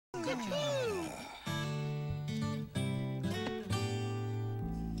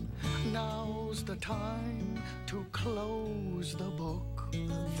Now's the time to close the book.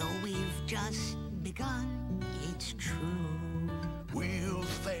 Though we've just begun, it's true. We'll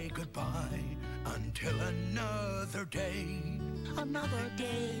say goodbye until another day. Another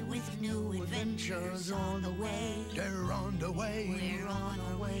day with new adventures on the way. They're on the way. We're on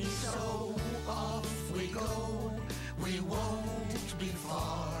our way. So off we go. We won't be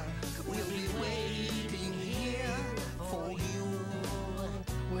far. We'll be waiting here for you.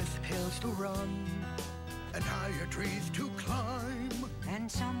 With hills to run and higher trees to climb.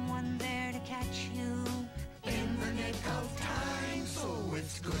 And someone there to catch you In the nick of time. So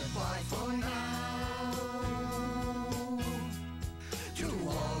it's goodbye for now. To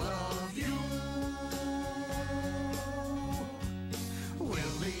all of you.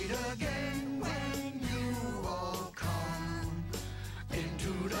 We'll meet again when you all come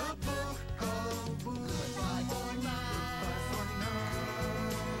into the book of goodbye for now.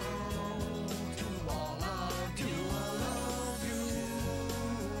 To all of you.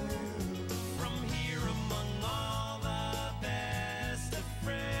 From here among all the best of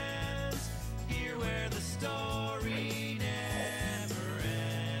friends, here where the story never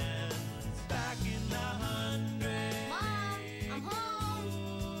ends. Back in the hundred. Mom, I'm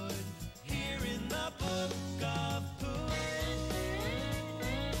home. Here in the book of Pooh.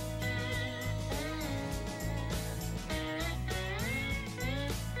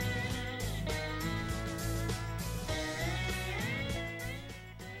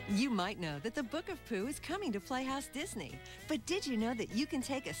 You might know that the Book of Pooh is coming to Playhouse Disney. But did you know that you can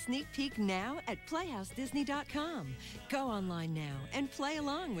take a sneak peek now at PlayhouseDisney.com? Go online now and play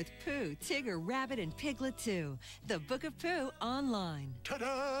along with Pooh, Tigger, Rabbit, and Piglet too. The Book of Pooh online.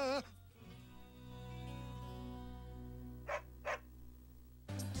 Ta-da!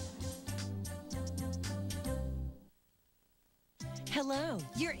 Hello,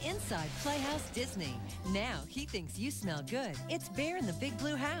 you're inside Playhouse Disney. Now he thinks you smell good. It's Bear in the Big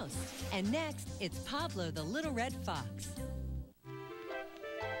Blue House. And next, it's Pablo the Little Red Fox.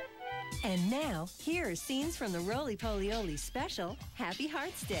 And now, here are scenes from the Roly Poly Oly special, Happy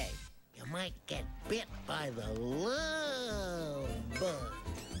Hearts Day. You might get bit by the love bug.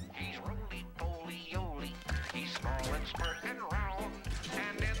 He's roly-poly-oly. He's small and smart and round.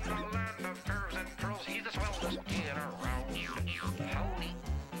 And in the land of curves and curls, he's the swellest kid around. Howdy,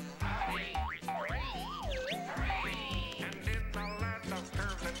 howdy, hooray, hooray. And in the land of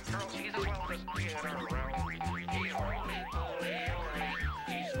curves and curls, he's the swellest kid around. He's roly-poly-oly.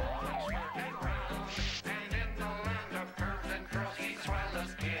 He's small and smart and round. And in the land of curves and curls, he's the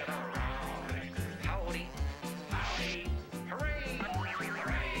swellest kid around. Howdy, howdy, hooray,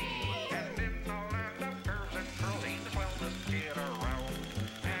 hooray. And in the land of curves and curls, he's the swellest kid around.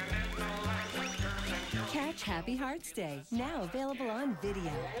 And in the land of curves and curls. Catch Happy Hearts Day, now available on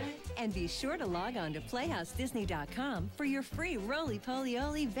video. And be sure to log on to PlayhouseDisney.com for your free Roly Poly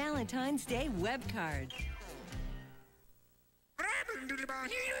Oly Valentine's Day web card.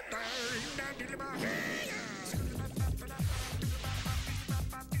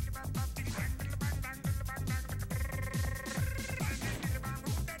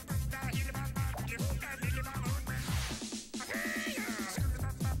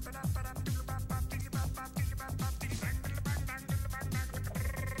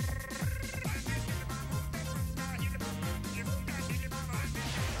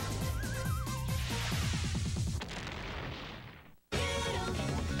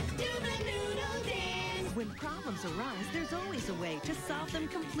 When problems arise, there's always a way to solve them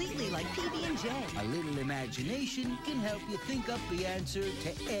completely, like PB&J. A little imagination can help you think up the answer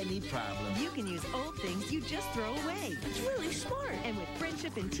to any problem. You can use old things you just throw away. It's really smart. And with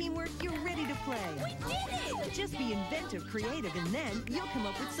friendship and teamwork, you're ready to play. We did it! Just be inventive, creative, and then you'll come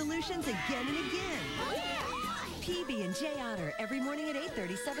up with solutions again and again. Oh, yeah. PB&J Otter, every morning at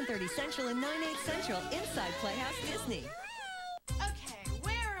 8:30, 7:30 Central, and 9/8 Central, inside Playhouse Disney. Okay,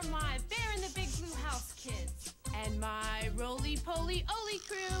 where are my Bear in the Big Blue House kids? And my Roly Poly Oly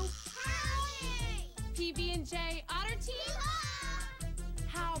crew? Howdy! PB&J Otter team?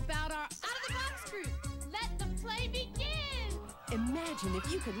 How about our out-of-the-box group? Let the play begin! Imagine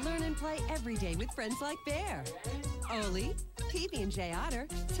if you could learn and play every day with friends like Bear, Oli, PB&J Otter,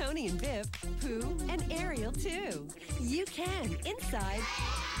 Tony and Viv, Pooh, and Ariel too. You can inside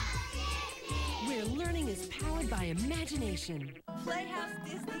where learning is powered by imagination. Playhouse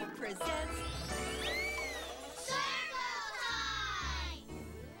Disney presents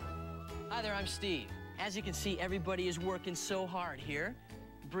Hi there, I'm Steve. As you can see, everybody is working so hard here.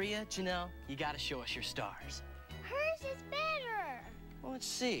 Bria, Janelle, you gotta show us your stars. Hers is better. Let's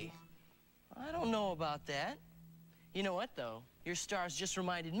see. I don't know about that. You know what, though? Your stars just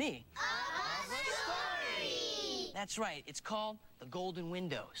reminded me. Of a story! That's right. It's called The Golden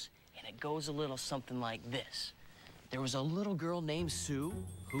Windows, and it goes a little something like this. There was a little girl named Sue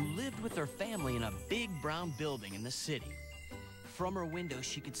who lived with her family in a big brown building in the city. From her window,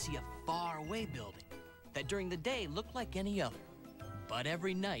 she could see a faraway building that during the day looked like any other. But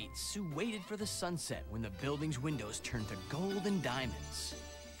every night, Sue waited for the sunset when the building's windows turned to gold and diamonds.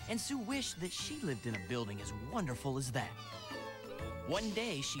 And Sue wished that she lived in a building as wonderful as that. One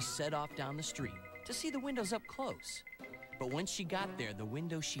day, she set off down the street to see the windows up close. But when she got there, the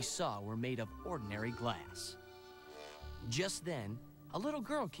windows she saw were made of ordinary glass. Just then, a little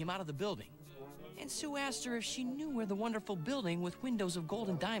girl came out of the building, and Sue asked her if she knew where the wonderful building with windows of gold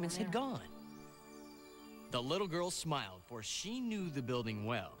and diamonds had gone. The little girl smiled, for she knew the building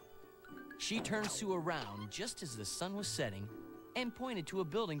well. She turned Sue around just as the sun was setting and pointed to a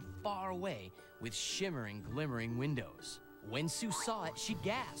building far away with shimmering, glimmering windows. When Sue saw it, she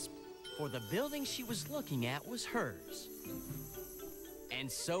gasped, for the building she was looking at was hers.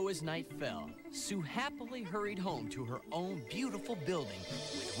 And so as night fell, Sue happily hurried home to her own beautiful building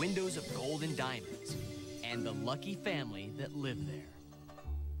with windows of gold and diamonds, and the lucky family that lived there.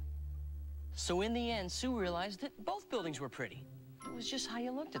 So in the end, Sue realized that both buildings were pretty. It was just how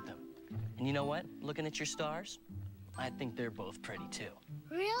you looked at them. And you know what? Looking at your stars, I think they're both pretty too.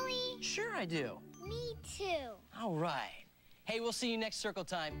 Really? Sure I do. Me too. All right. Hey, we'll see you next Circle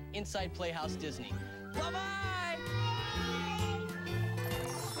Time inside Playhouse Disney. Bye-bye!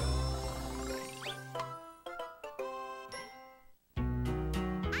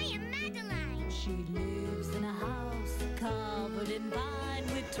 I am Madeline. She lives in a house covered in vine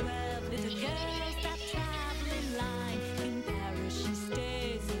with 12 little girls that travel in line. In Paris she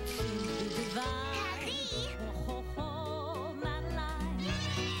stays, it seems to be divine. Paris. Oh, oh, oh, Madeline.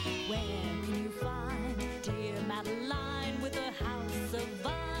 Where can you find dear Madeline with a house of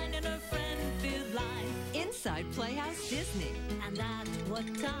vine and her friend feels blind? Inside Playhouse Disney. And at what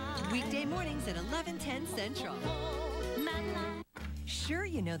time? Weekday mornings at 11:10 Central. Oh, Madeline. Sure,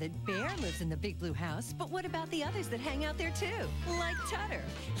 you know that Bear lives in the big blue house, but what about the others that hang out there too? Like Tutter.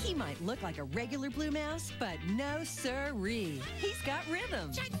 He might look like a regular blue mouse, but no siree. He's got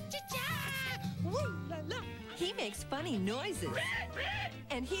rhythm. Cha-cha-cha! Woo la la! He makes funny noises.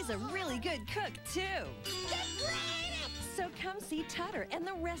 And he's a really good cook too. So come see Tutter and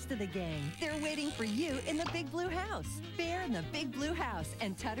the rest of the gang. They're waiting for you in the big blue house. Bear in the big blue house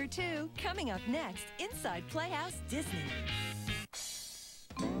and Tutter too, coming up next inside Playhouse Disney.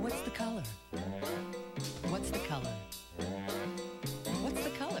 What's the color? What's the color? What's the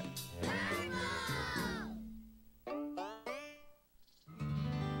color?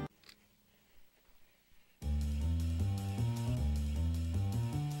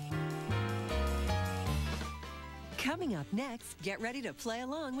 Coming up next, get ready to play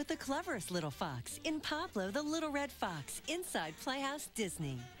along with the cleverest little fox in Pablo the Little Red Fox inside Playhouse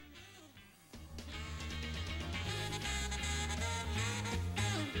Disney.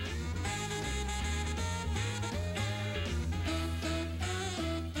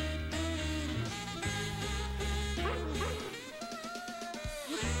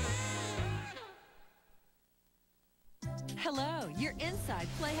 Hello, you're inside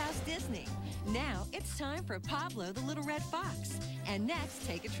Playhouse Disney. Now it's time for Pablo the Little Red Fox. And next,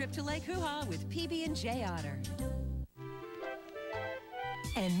 take a trip to Lake Hoo-Ha with PB&J Otter.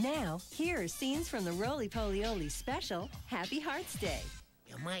 And now, here are scenes from the Roly Poly Oly special, Happy Hearts Day.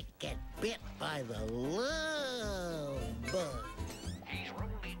 You might get bit by the love bug. He's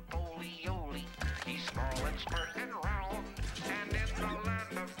roly-poly-oly. He's small and smart and round. And in the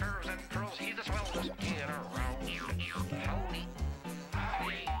land of curves and curls, he's the swellest kid around. Howdy,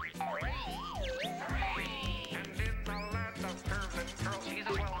 howdy, hooray, hooray. And in the land of curves and curls, he's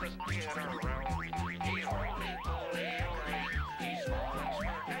the swellest kid around. He's roly-poly-oly. He's small and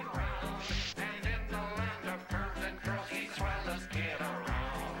smart and round. And in the land of curves and curls, he's the swellest kid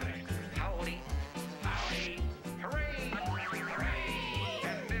around. Howdy, howdy, hooray, hooray.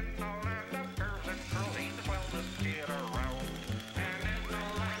 And in the land of curves and curls, he's the swellest kid around. And in the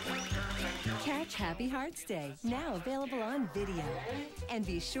land of curves and curls. Catch Happy Hearts Day, now available on video. And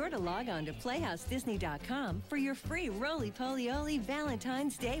be sure to log on to PlayhouseDisney.com for your free Roly Poly Oly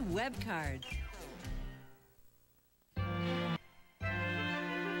Valentine's Day web card.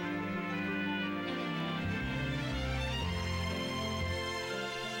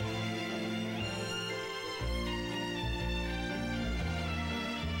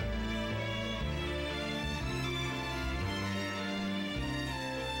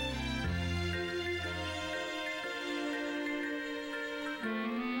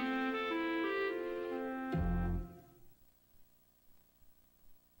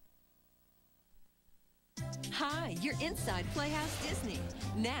 Hi, you're inside Playhouse Disney.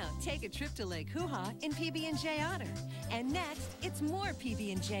 Now take a trip to Lake Hoo-Ha in PB&J Otter. And next, it's more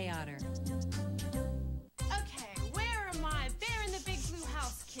PB&J Otter. Okay, where are my Bear in the Big Blue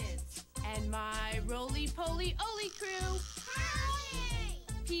House kids? And my roly-poly-oly crew? Howdy!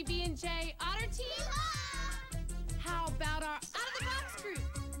 PB&J Otter team? How about our out-of-the-box group?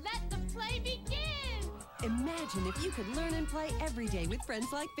 Let the play begin! Imagine if you could learn and play every day with friends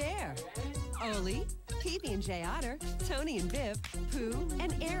like Bear, Oli, PB&J Otter, Tony and Viv, Pooh,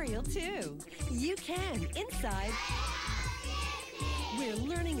 and Ariel too. You can inside where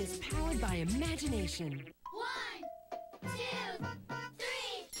learning is powered by imagination. 1, 2, 3,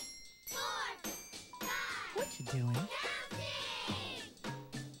 4, 5. What you doing? Counting!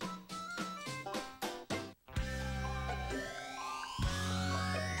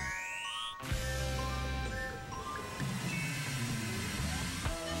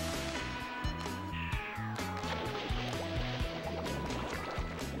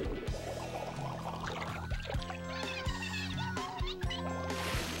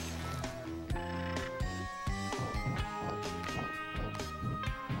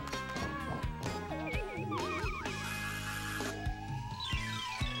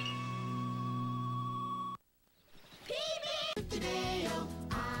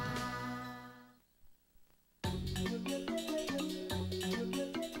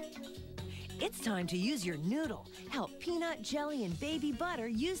 It's time to use your noodle. Help peanut, jelly, and baby butter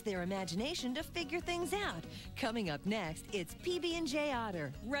use their imagination to figure things out. Coming up next, it's PB&J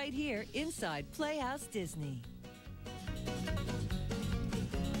Otter, right here inside Playhouse Disney.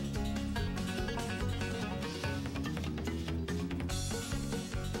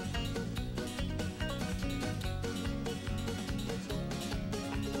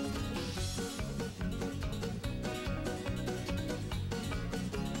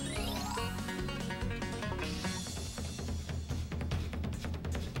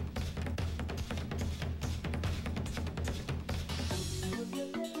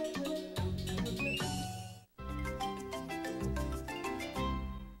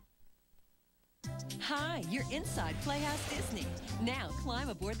 Hi, you're inside Playhouse Disney. Now climb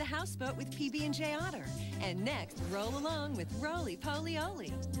aboard the houseboat with PB&J Otter. And next, roll along with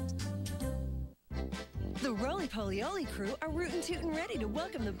Roly-Poly-Oly. The Roly-Poly-Oly crew are rootin' tootin' ready to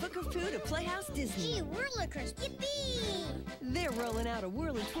welcome the Book of Pooh to Playhouse Disney. Gee, whirlikers, yippee! They're rolling out a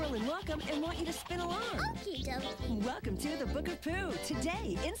whirling twirling welcome and want you to spin along. Okie dokie. Welcome to the Book of Pooh,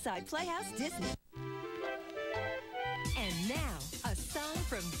 today inside Playhouse Disney. And now, a song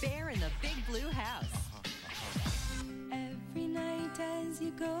from Bear in the Big Blue House. Every night as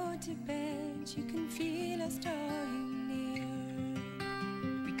you go to bed, you can feel us drawing near.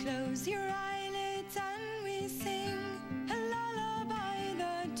 We close your eyelids and we sing a lullaby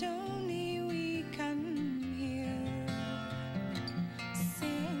that only we can hear.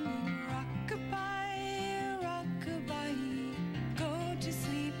 Singing rockabye, rockabye, go to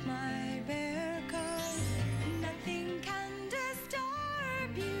sleep, my bear, 'cause nothing can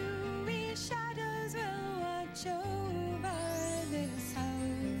disturb you. We shadows will watch over this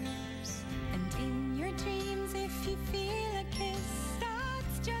house. And in your dreams, if you feel a kiss,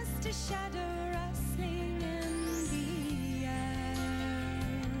 that's just a shadow rustling in the air.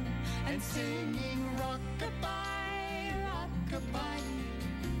 And singing rockabye, rockabye,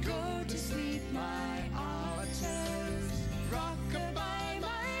 go to sleep, my archers. Rockabye,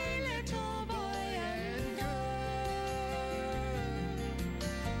 my little boy and girl.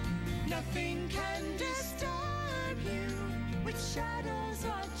 Nothing can disturb you with shadows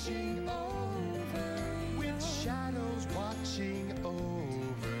watching over you. With shadows watching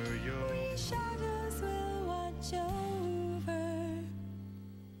over you. We shadows will watch over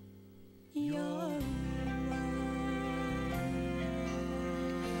your world.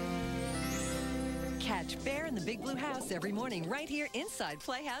 Catch Bear in the Big Blue House every morning right here inside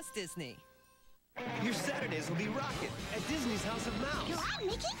Playhouse Disney. Your Saturdays will be rocking at Disney's House of Mouse. You're on,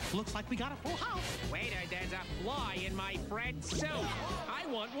 Mickey. Looks like we got a full house. Waiter, there's a fly in my bread soup. I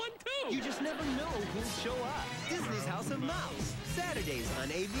want one too. You just never know who'll show up. Disney's House of Mouse. Saturdays on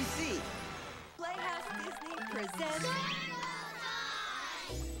ABC. Playhouse Disney presents...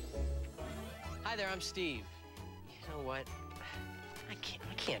 Hi there, I'm Steve. You know what? I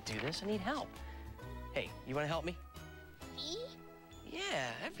can't do this. I need help. Hey, you want to help me? Me?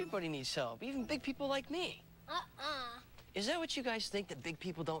 Yeah, everybody needs help, even big people like me. Is that what you guys think, that big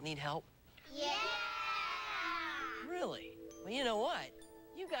people don't need help? Yeah! Really? Well, you know what?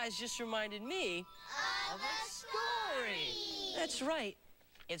 You guys just reminded me Of a story! That's right.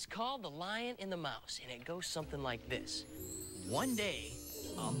 It's called The Lion and the Mouse, and it goes something like this. One day,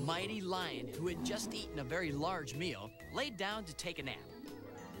 A mighty lion who had just eaten a very large meal laid down to take a nap.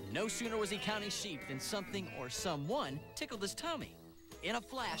 No sooner was he counting sheep than something or someone tickled his tummy. In a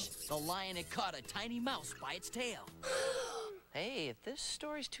flash, the lion had caught a tiny mouse by its tail. Hey, if this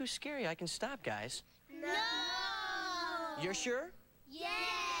story's too scary, I can stop, guys. No! You're sure? Yes!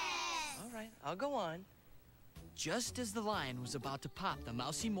 All right, I'll go on. Just as the lion was about to pop the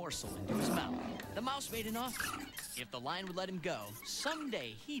mousy morsel into his mouth, the mouse made an offer. If the lion would let him go,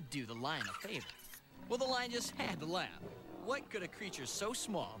 someday he'd do the lion a favor. Well, the lion just had to laugh. What could a creature so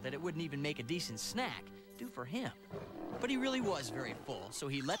small that it wouldn't even make a decent snack do for him? But he really was very full, so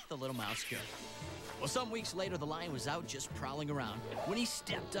he let the little mouse go. Well, some weeks later, the lion was out just prowling around when he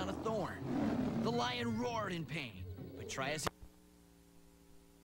stepped on a thorn. The lion roared in pain, but try as